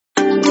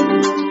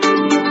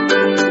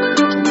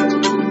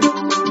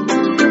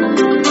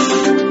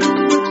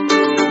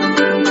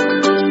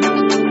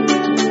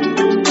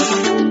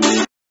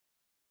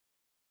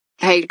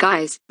Hey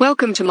guys,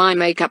 welcome to my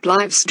makeup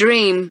live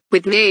stream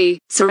with me,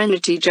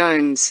 Serenity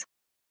Jones.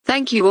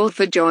 Thank you all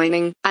for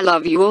joining. I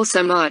love you all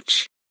so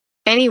much.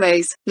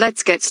 Anyways,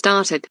 let's get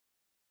started.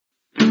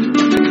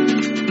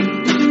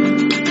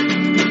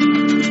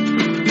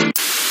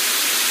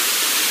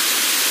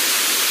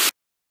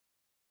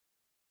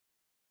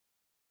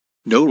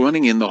 No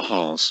running in the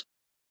halls.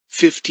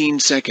 15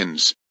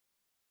 seconds.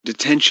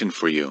 Detention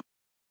for you.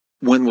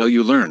 When will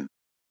you learn?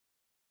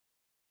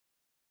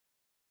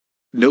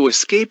 No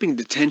escaping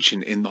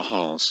detention in the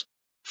halls.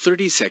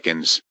 30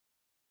 seconds.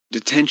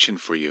 Detention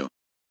for you.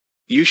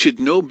 You should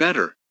know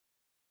better.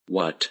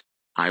 What?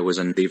 I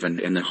wasn't even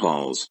in the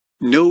halls.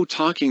 No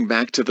talking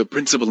back to the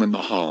principal in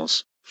the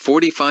halls.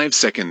 45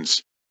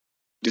 seconds.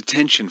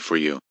 Detention for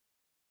you.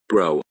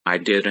 Bro, I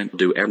didn't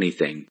do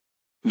anything.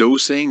 No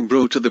saying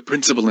bro to the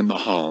principal in the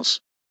halls.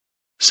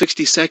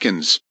 60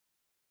 seconds.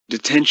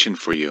 Detention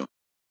for you.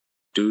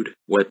 Dude,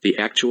 what the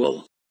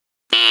actual?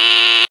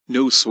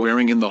 No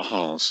swearing in the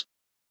halls.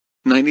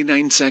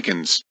 99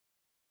 seconds.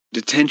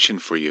 Detention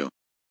for you.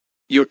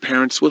 Your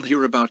parents will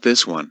hear about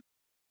this one.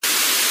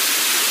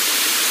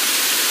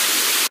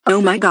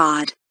 Oh my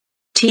god.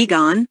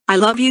 Tegan, I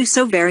love you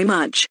so very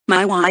much,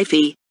 my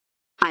wifey.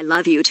 I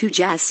love you too,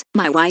 Jess,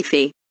 my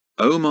wifey.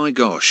 Oh my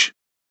gosh.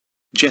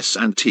 Jess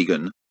and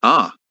Tegan,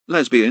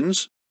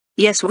 lesbians?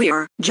 Yes we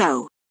are,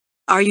 Joe.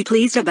 Are you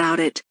pleased about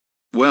it?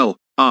 Well,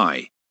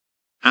 I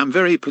am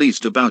very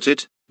pleased about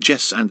it,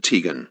 Jess and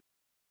Tegan.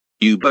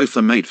 You both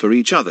are made for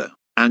each other,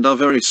 and are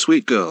very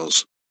sweet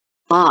girls.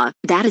 Aw,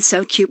 that is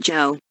so cute,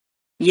 Joe.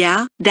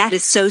 Yeah, that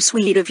is so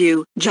sweet of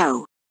you,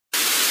 Joe.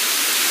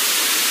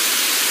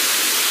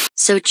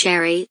 So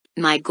Cherry,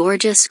 my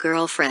gorgeous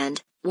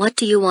girlfriend, what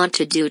do you want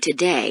to do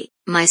today,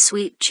 my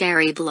sweet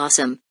cherry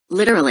blossom,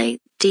 literally,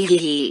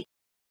 tee-hee-hee.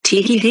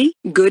 Tee-hee-hee,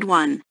 good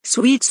one,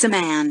 sweet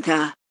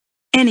Samantha.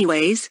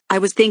 Anyways, I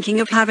was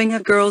thinking of having a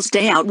girls'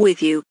 day out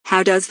with you.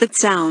 How does that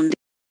sound?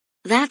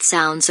 That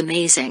sounds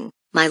amazing,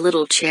 my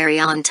little cherry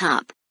on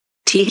top.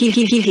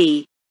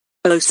 Tee-hee-hee-hee-hee.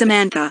 Oh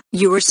Samantha,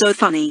 you are so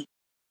funny.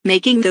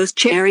 Making those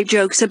cherry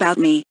jokes about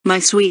me, my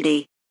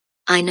sweetie.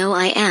 I know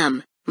I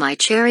am, my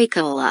cherry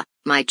cola,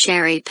 my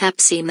cherry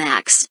Pepsi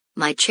Max,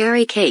 my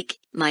cherry cake,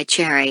 my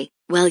cherry,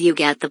 well you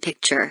get the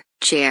picture,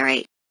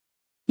 cherry.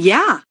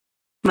 Yeah.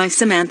 My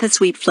Samantha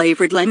sweet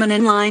flavored lemon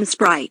and lime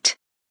Sprite.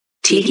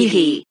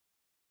 Tee-hee-hee.